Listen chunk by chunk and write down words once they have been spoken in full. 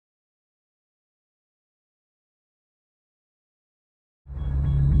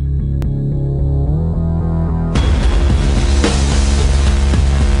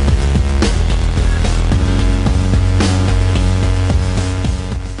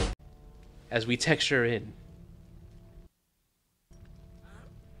as we texture in.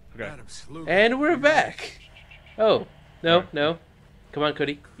 Okay. And we're back. Oh, no, no. Come on,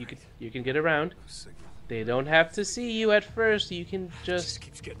 Cody. You can get around. They don't have to see you at first. You can just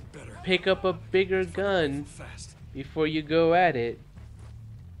pick up a bigger gun before you go at it.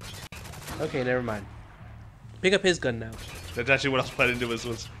 Okay, never mind. Pick up his gun now. That's actually what I was planning to do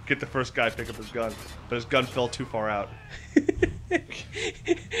was get the first guy, pick up his gun. But his gun fell too far out.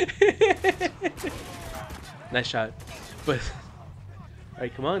 Nice shot. But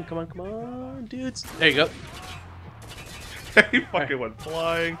alright, come on, dudes. There you go. He fucking went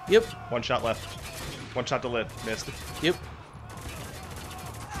flying. Yep. One shot left. One shot to lid. Missed. Yep.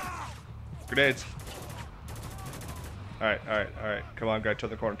 Grenades. Alright. Come on, guy. Turn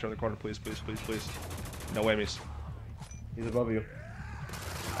the corner, please. No whammies. He's above you.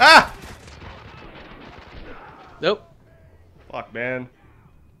 Ah! Nope. Fuck, man.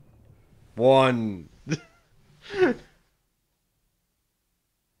 One.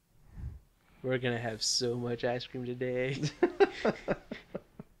 We're gonna have so much ice cream today.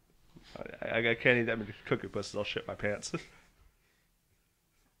 I can't eat that many cookie pussy. I'll shit my pants.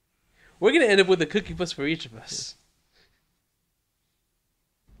 We're gonna end up with a cookie puss for each of us.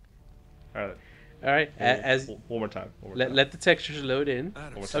 Alright. Alright, One more time. let the textures load in.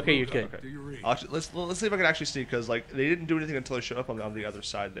 Okay, you're good. Okay. Let's see if I can actually see, because like they didn't do anything until I showed up on the other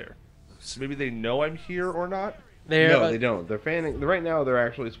side there. So maybe they know I'm here or not. No, they don't. They're fanning. Right now, they're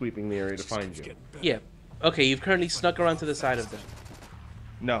actually sweeping the area to find you. Yeah. Okay, you've currently snuck around to the side of them.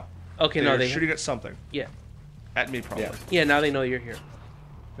 No. Okay, They're shooting at something. Yeah. At me, probably. Yeah. Yeah, now they know you're here. You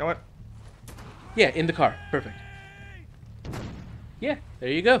know what? Yeah, in the car. Perfect. Yeah, there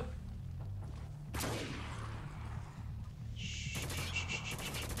you go.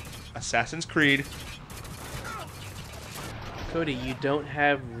 Assassin's Creed. Cody, you don't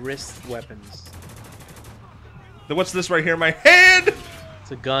have wrist weapons. Then what's this right here in my hand?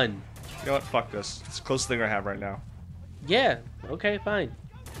 It's a gun. You know what? Fuck this. It's the closest thing I have right now. Yeah, okay, fine.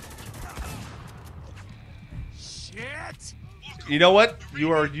 Shit! You know what?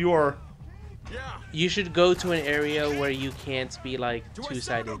 You are. You should go to an area where you can't be, like,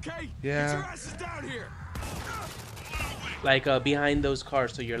 two-sided. Okay? Yeah. Get your asses down here. Like, behind those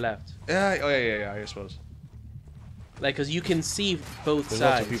cars to your left. Yeah. Oh yeah. I suppose. Like, because you can see both There's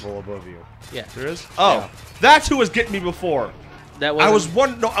sides. lots of people above you. Yeah. There is. Oh, that's who was getting me before. That I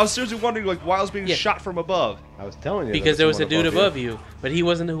wasn't- I was seriously wondering like why I was being shot from above. I was telling you. Because there was a dude someone above you, but he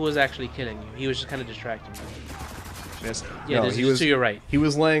wasn't who was actually killing you. He was just kind of distracting you. Missed. Yeah, No, there's he just was to your right. He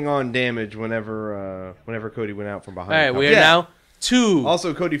was laying on damage whenever Cody went out from behind. All right, we are Yeah. now two.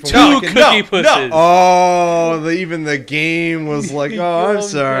 Also, Cody from Two Wacken- cookie pusses. Oh, even the game was like, oh, I'm I'm sorry.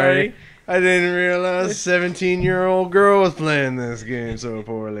 sorry. I didn't realize 17-year-old girl was playing this game so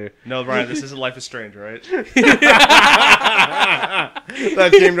poorly. No, Ryan, this isn't Life is Strange, right?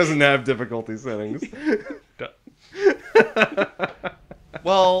 That game doesn't have difficulty settings.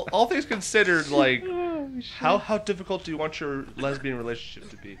 Well, all things considered, like, how difficult do you want your lesbian relationship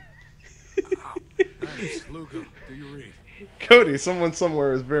to be? Nice, Lugo, do you read? Cody, someone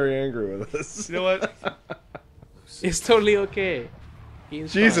somewhere is very angry with us. You know what? It's totally okay.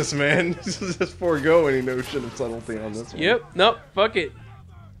 He's Jesus, fine. man. Just forego any notion of subtlety on this one. Yep. Nope. Fuck it.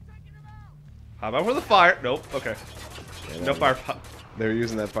 How about for the fire? Nope. Okay. Yeah, No fire. They were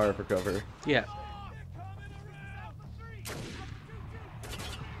using that fire for cover. Yeah.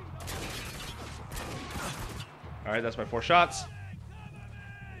 All right, that's my 4 shots.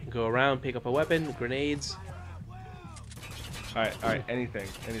 Go around, pick up a weapon, grenades. All right. Anything,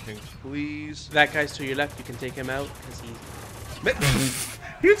 please. That guy's to your left. You can take him out because he's.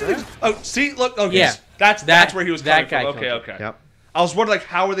 Here's the thing. Oh, see, look. Okay, Yeah. that's where he was coming that guy from. Okay, killed okay. Yep. I was wondering, like,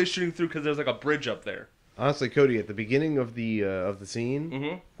 how were they shooting through? Because there's like a bridge up there. Honestly, Cody, at the beginning of the scene,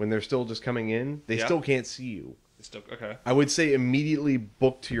 Mm-hmm. when they're still just coming in, they Yeah. still can't see you. It's still okay. I would say immediately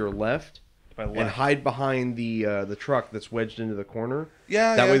book to your left My and left. hide behind the truck that's wedged into the corner.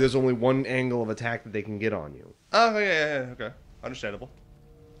 Yeah. That yeah. way, there's only one angle of attack that they can get on you. Oh yeah. Okay, understandable.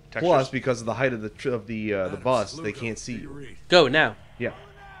 Textures. Plus, because of the height of the bus, they can't see Do you you. read? Go now. Yeah.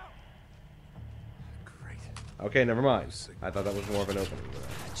 Great. Okay, never mind. I thought that was more of an opening. to that.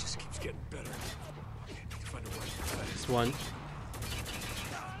 It just keeps getting better. I need to find a way to fight This one.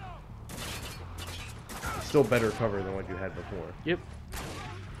 It's still better cover than what you had before. Yep.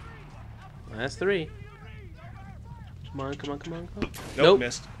 That's 3. Come on. Nope,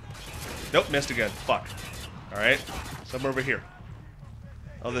 missed. Nope, missed again. Fuck. All right, somewhere over here.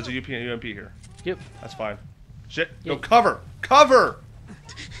 Oh, there's a UMP here. Yep. That's fine. Shit. Yeah. Go cover. Cover.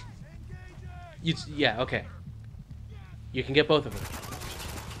 Yeah. Okay. You can get both of them.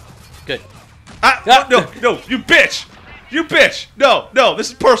 Good. Ah, Ah! no, you bitch! You bitch! No, this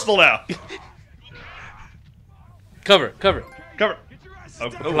is personal now. Cover. Cover.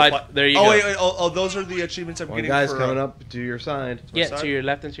 Applied. There you oh, go. Wait, those are the achievements I'm One getting guy's for... coming up to your side. Yeah, side? to your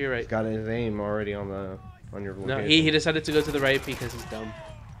left and to your right. He's got his aim already on your location. No, he decided to go to the right because he's dumb.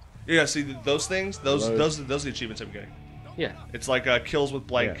 Yeah, see, those things, those are the achievements I'm getting. Yeah. It's like kills with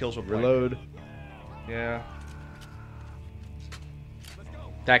blank, kills with blank. Reload. Yeah.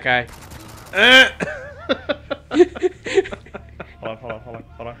 That guy.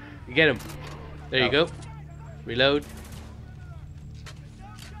 Hold on. You get him. There you go. Reload.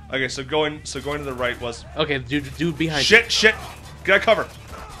 Okay, so going to the right was... Okay, dude behind you. Shit! Get cover!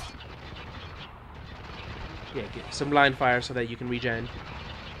 Yeah, get some line fire so that you can regen.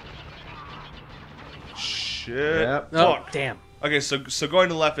 Shit. Yep. Oh, Fuck. damn. Okay, so going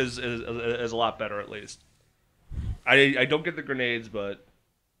to the left is a lot better at least. I don't get the grenades, but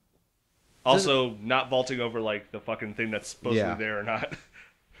also not vaulting over like the fucking thing that's supposedly there or not.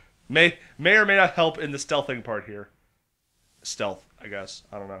 may or may not help in the stealthing part here. Stealth, I guess.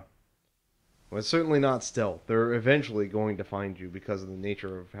 I don't know. Well, it's certainly not stealth. They're eventually going to find you because of the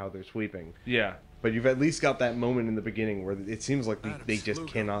nature of how they're sweeping. Yeah. But you've at least got that moment in the beginning where it seems like they just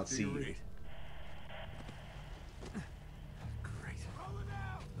cannot see you.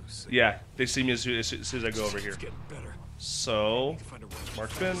 Yeah, they see me as soon as I go over here. So,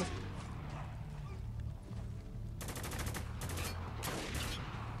 marksman.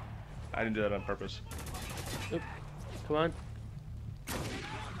 I didn't do that on purpose. Oop. Come on.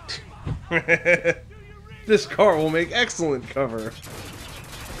 This car will make excellent cover.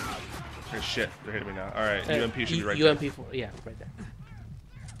 Oh, shit, they're hitting me now. Alright, UMP should be right UMP there. 4, yeah, right there.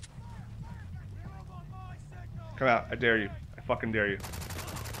 Come out, I dare you. I fucking dare you.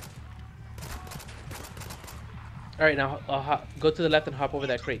 Alright, now go to the left and hop over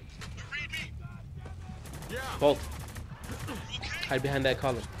that crate. Bolt. Hide behind that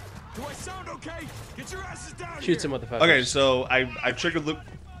column. Do I sound okay? Get your asses down Shoot some motherfuckers. Okay, so I triggered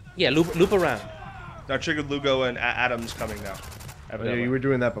Yeah, loop around. I triggered Lugo and Adams coming now. Oh, yeah, you were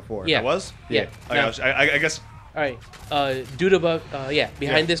doing that before. Yeah. I was? Yeah. Okay, Now- I guess. Alright, dude above,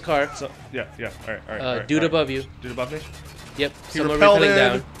 behind this car. So, yeah. Alright. Dude above you. Dude above me? Yep, He someone repelled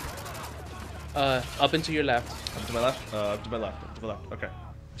repelling in. down. Up and to your left. Up to my left? Up to my left. Okay.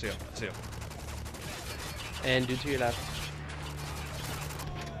 See ya. And dude to your left.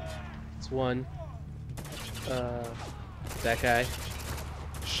 It's one. That guy.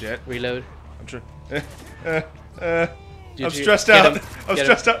 Shit. Reload. I'm sure. Dude I'm to your- stressed get out. him. I'm Get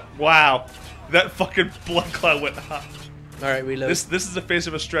stressed out. Wow. That fucking blood cloud went hot. Alright, reload. This is the face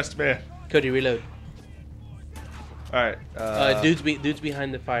of a stressed man. Cody, reload. Alright. Dude's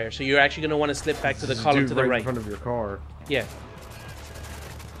behind the fire, so you're actually gonna want to slip back to the There's a column dude to the right. in front of your car. Yeah.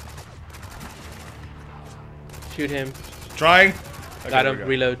 Shoot him. Trying. Okay, Got there him.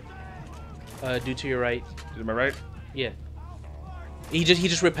 we go. Reload. Dude to your right. Am I right? Yeah. He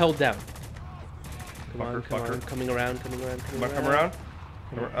just repelled down. Come on, Fucker. coming around. Am I come around?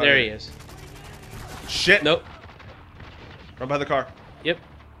 There he is. Shit. Nope. Run by the car. Yep.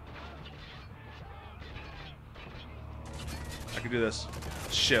 I can do this.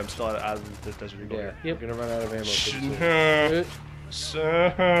 Shit, I'm still out of the Desert Eagle. Yeah. here. You're gonna run out of ammo.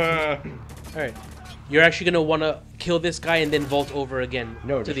 Alright. You're actually gonna wanna kill this guy and then vault over again.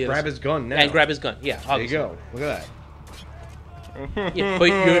 No, to just the other grab side. his gun now. And grab his gun. Yeah, There you obviously. go. Look at that. Yeah, but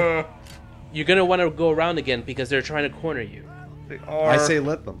you're gonna wanna go around again because they're trying to corner you. They are. I say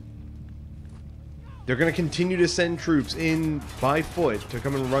let them. They're gonna continue to send troops in by foot to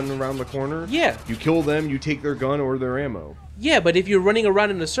come and run around the corner. Yeah. You kill them, you take their gun or their ammo. Yeah, but if you're running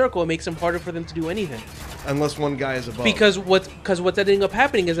around in a circle, it makes them harder for them to do anything. Unless one guy is above. Because what's ending up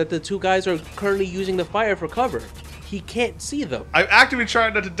happening is that the two guys are currently using the fire for cover. He can't see them. I'm actively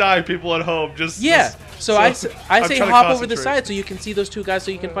trying not to die, people at home. Yeah. So I I'm say trying to hop over the concentrate. side so you can see those two guys so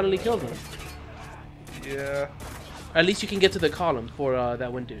you can finally kill them. Yeah. At least you can get to the column for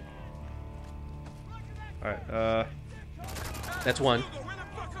that one dude. Alright, That's one.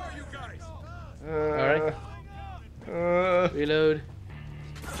 Alright. Reload.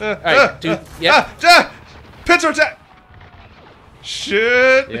 Alright, dude. Yep. Pincer attack!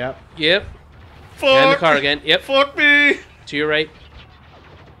 Shit! Yep. Yep. Fuck! And the car again. Yep. Fuck me! To your right.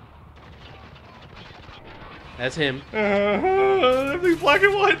 That's him. Everything's black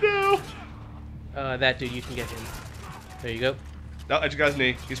and white now! That dude, you can get him. There you go. No, I just got his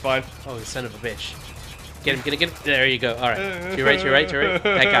knee. He's fine. Oh, you son of a bitch. Get him, get him. There you go. Alright. To your right, to your right, to your right.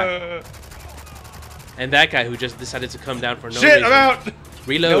 That guy. And that guy who just decided to come down for no Shit, reason. I'm out!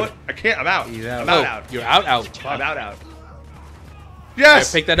 Reload. You know what? I can't. I'm out. He's out. I'm Oh, out. you're out. I'm out.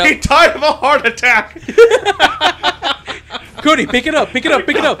 Yes! Pick that up. He died of a heart attack! Cody, pick it up, pick it up,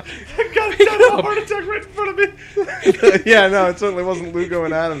 pick it up. God, he died of a heart attack right in front of me. Yeah, no, it certainly wasn't Lugo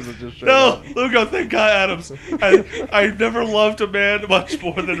and Adams that just showed No, up. Lugo, thank God, Adams. I've never loved a man much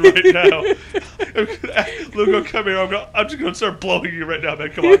more than right now. Lugo, come here. I'm just gonna start blowing you right now, man.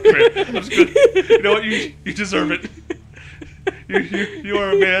 Come on, come here. I'm just gonna. You know what? You deserve it. You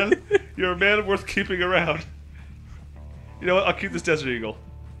are a man. You're a man worth keeping around. You know what? I'll keep this Desert Eagle.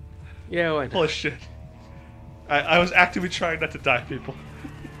 Yeah, why not? Holy shit. I was actively trying not to die, people.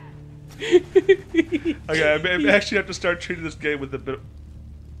 Okay, I actually have to start treating this game with a bit of...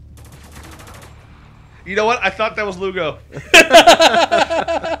 You know what? I thought that was Lugo.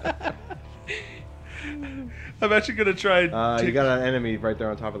 I'm actually gonna try and you got an enemy right there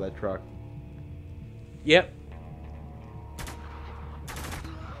on top of that truck. Yep.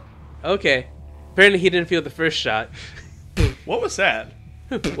 Okay. Apparently he didn't feel the first shot. What was that?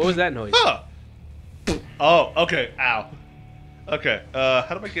 What was that noise? Huh. Oh, okay. Ow. Okay,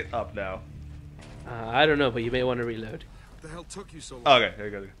 how do I get up now? I don't know, but you may want to reload. What the hell took you so long? Okay, there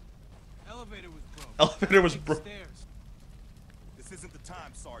you go. Elevator was broke. Elevator was broke. Stairs. This isn't the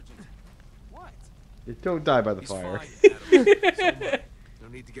time, Sergeant. What? Don't die by the He's fire. fine, Adam. So am I. No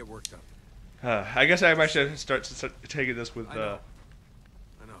need to get worked up. I guess I might start taking this with I know.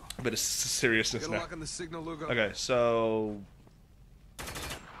 a bit of seriousness Get a now. lock on the signal, Lugo. Okay, so Close.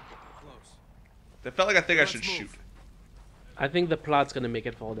 I felt like I think I Let's should move. shoot. I think the plot's gonna make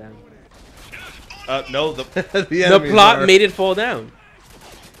it fall down. No, the The The plot made it fall down.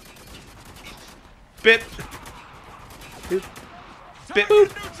 bit. Boop. Bit.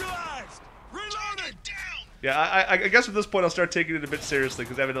 Neutralized! Reloading! Yeah, I guess at this point I'll start taking it a bit seriously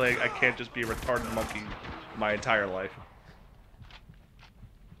because evidently I can't just be a retarded monkey my entire life.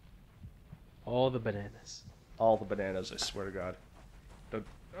 All the bananas. All the bananas, I swear to God. Don't.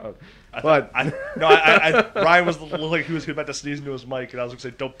 Oh, What? Ryan was like he was about to sneeze into his mic, and I was gonna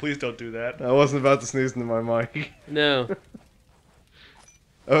say, "Don't, please, don't do that." I wasn't about to sneeze into my mic. No.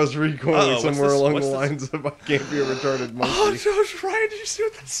 I was recoiling what's somewhere this? along What's the this? lines of I can't be a retarded monkey. Oh, no, Ryan, did you see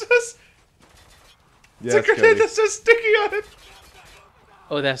what that says? Yes, It's a grenade Cody. that says sticky on it.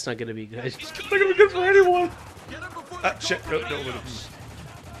 Oh, that's not gonna be good. It's not gonna be good for anyone. Get him before they Shit, no, no.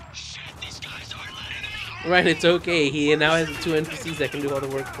 Right, it's okay. He now has the two NPCs that can do all the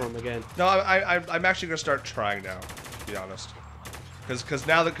work for him again. No, I'm actually gonna start trying now, to be honest. Because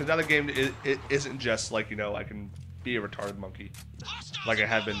now the game it isn't just like, you know, I can be a retarded monkey like I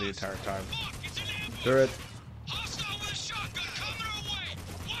have been the entire time. Turret.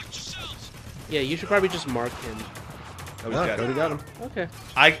 Yeah, you should probably just mark him. Oh, he's Ah, dead. Cody got him. Okay.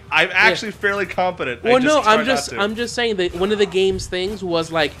 I'm actually fairly confident. Well, I just no, try I'm not just to. I'm just saying that one of the game's things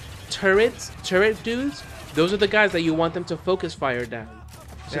was like turret dudes. Those are the guys that you want them to focus fire down,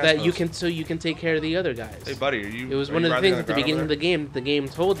 so Yeah, I that you suppose. can take care of the other guys. Hey, buddy, are you? It was are one you of the writhing things on at the ground beginning over of the game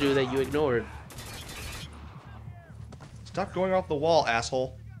told you that you ignored. there? Stop going off the wall,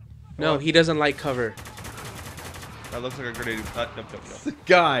 asshole. No, he doesn't like cover. That looks like a grenade. No. The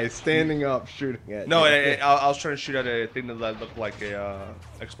guy standing up shooting at No, you. I was trying to shoot at a thing that looked like a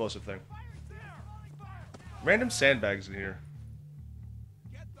explosive thing. Random sandbags in here.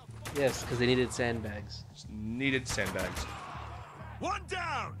 Yes, because they needed sandbags. Just needed sandbags. One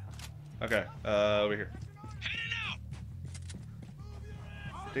down! Okay, over here.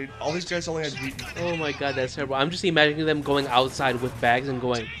 Dude, all these guys only had heat. Oh my god, that's terrible. I'm just imagining them going outside with bags and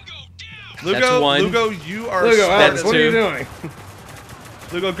going. Lugo, That's one. Lugo, you are. Lugo, smart. Alex, what are you two. doing?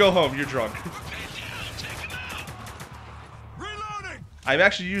 Lugo, go home. You're drunk. Reloading! I'm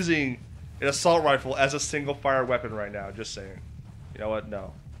actually using an assault rifle as a single fire weapon right now. Just saying. You know what?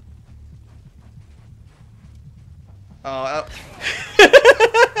 No. Oh,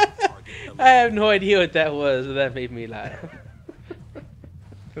 I have no idea what that was, but that made me laugh.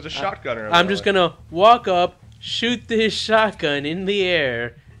 there's a shotgunner. I'm just gonna walk up, shoot this shotgun in the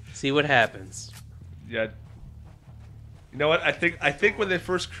air, see what happens. Yeah. You know what? I think when they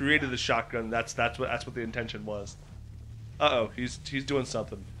first created the shotgun, that's what the intention was. Uh-oh, he's doing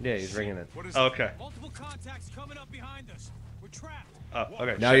something. Yeah, he's ringing it. What is Oh, okay. Multiple contacts coming up behind us. We're trapped. Oh,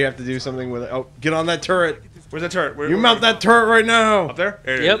 okay. Now you have to do something with it. Oh, get on that turret. Where's that turret? You mount that turret right now. Up there?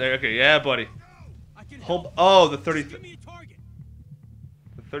 There, Yep. there, okay, yeah, buddy. I can Hold. help. Oh, the 30. Give me a target.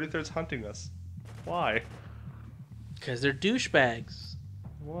 The 33rd's hunting us. Why? Because they're douchebags.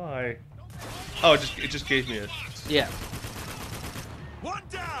 Why? Oh, it just gave me it. Yeah. One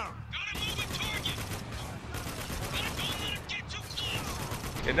down!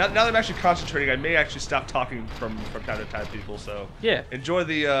 Yeah, now that I'm actually concentrating, I may actually stop talking from time to time, people. So Yeah. enjoy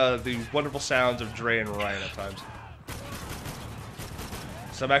the wonderful sounds of Dre and Ryan at times.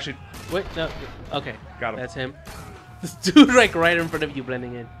 So I'm actually... Wait, no. Okay. Got him. That's him. This dude, like, right in front of you,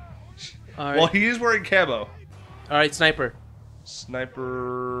 blending in. All right. Well, he is wearing camo. All right, sniper.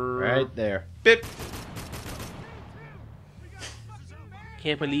 Sniper... Right there. Bip.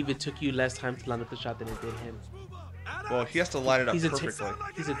 Can't believe it took you less time to line up the shot than it did him. Well, he has to line it up He's a perfectly.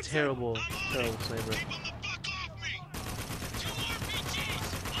 he's a terrible sniper.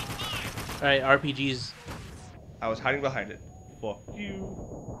 All right, RPGs. I was hiding behind it. Fuck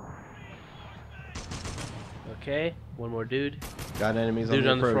you. Okay, one more dude. Got enemies Dude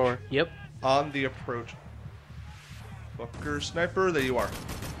on on the approach. floor. Yep. On the approach. Fucker sniper, there you are.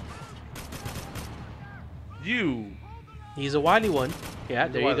 You. He's a wily one. Yeah,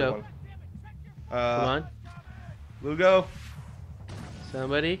 He's there the you wily go. one. Come on, Lugo.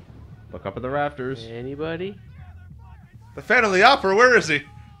 somebody. Look up at the rafters. Anybody? The Phantom of the Opera, where is he?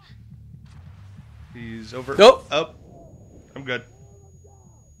 He's over. Nope. Oh. I'm good.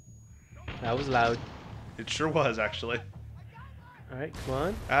 That was loud. It sure was, actually. All right, come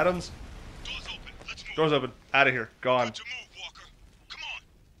on. Adams. Door's open. Out of here. Gone.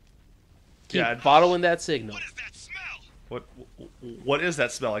 Keep Yeah. following that signal. What is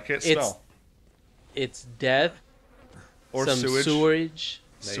that smell? I can't smell. It's death, Or some sewage. sewage,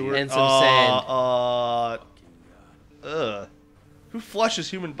 Sewer- and some sand. Who flushes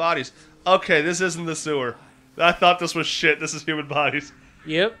human bodies? Okay, this isn't the sewer. I thought this was shit. This is human bodies.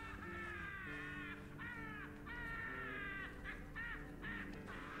 Yep.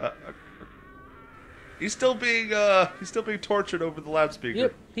 He's still being tortured over the loudspeaker.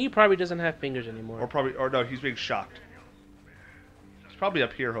 Yep. He probably doesn't have fingers anymore. Or no, he's being shocked. He's probably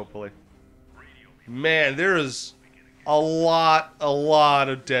up here, hopefully. Man, there is a lot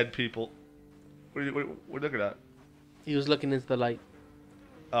of dead people. What are you looking at? He was looking into the light.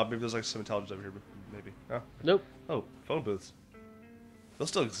 Maybe there's like some intelligence over here, maybe. Oh. Nope. Oh, phone booths. They'll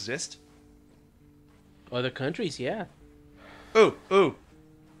still exist? Other countries, yeah. Ooh.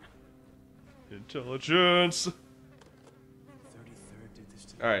 Intelligence.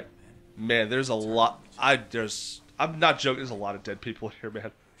 Alright. Man, there's a lot. I'm not joking, there's a lot of dead people here,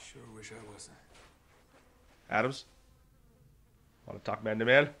 man. Sure wish I wasn't. Adams? Want to talk man to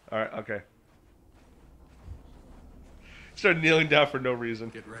man? Alright, okay. Start kneeling down for no reason.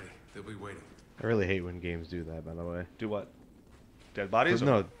 Get ready. They'll be waiting. I really hate when games do that, by the way. Do what? Dead bodies?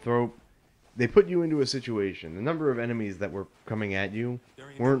 No, they put you into a situation. The number of enemies that were coming at you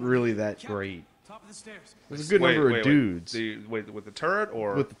weren't really that great. Top of the stairs. There's a good number of dudes. With the turret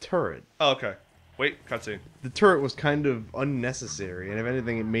or with the turret. Oh, okay. Wait, cutscene. The turret was kind of unnecessary, and if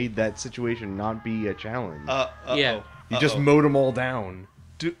anything, it made that situation not be a challenge. Yeah. You just mowed them all down.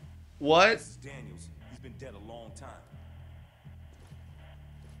 What? This is Daniels. He's been dead a long time.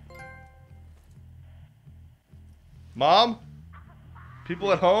 Mom?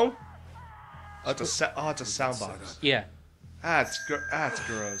 People at home? Oh, it's a sound box. Yeah. That's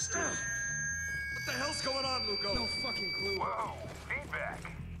gross, dude. What the hell's going on, Lugo? No fucking clue. Whoa, feedback.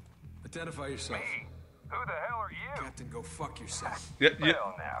 Identify yourself. Me? Who the hell are you? Captain, go fuck yourself. Yeah.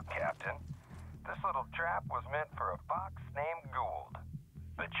 Well now, Captain. This little trap was meant for a fox named Gould.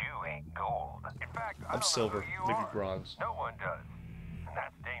 But you ain't gold. In fact, I I'm don't silver. know who you Maybe are. bronze. No one does. And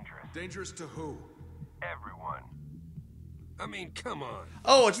that's dangerous. Dangerous to who? Everyone. I mean, come on.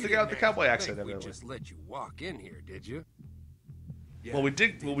 Oh, it's the You guy with the didn't cowboy actually accent, think we evidently. just let you walk in here, did you? Yeah, Well, we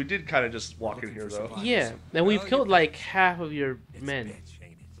did kind of just walk in here, though. Yeah. And we've killed like half of your men. Bitch,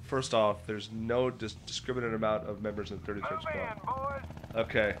 ain't it? First off, there's no discriminate amount of members in the 33rd Move squad. in, boys.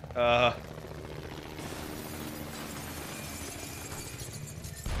 Okay,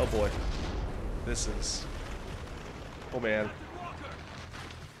 oh boy. This is... Oh man.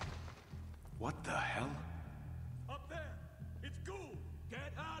 What the hell? Up there! It's Gould! Get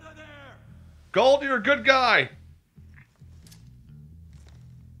out of there! Gold, you're a good guy!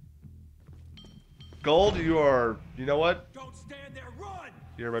 Gold, you are... You know what? Don't stand there! Run!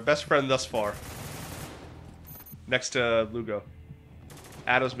 You're my best friend thus far. Next to Lugo.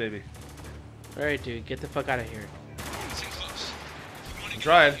 Adams, maybe. All right, dude, get the fuck out of here. I'm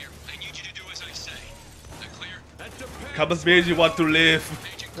trying. I need you to do as I say. Is that clear? That depends. Come with me if you want to live.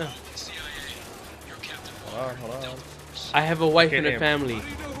 Agent Gould, CIA. You're Captain. Hold on. I have a wife Can't and a aim. family. You know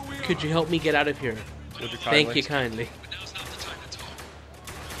who we are. Could you help me get out of here? Would you kindly? Thank you kindly. But now's not the time to talk.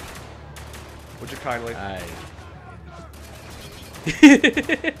 Would you kindly?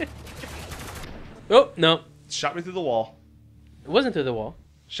 Oh, no. Shot me through the wall. It wasn't through the wall.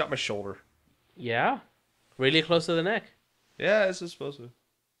 Shot my shoulder. Yeah. Really close to the neck. Yeah, this is supposed to.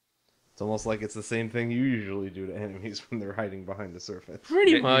 It's almost like it's the same thing you usually do to enemies when they're hiding behind the surface.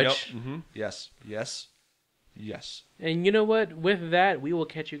 Pretty Yeah, much. Yes. Yes. And you know what? With that, we will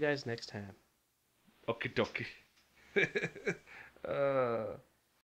catch you guys next time. Okie dokie.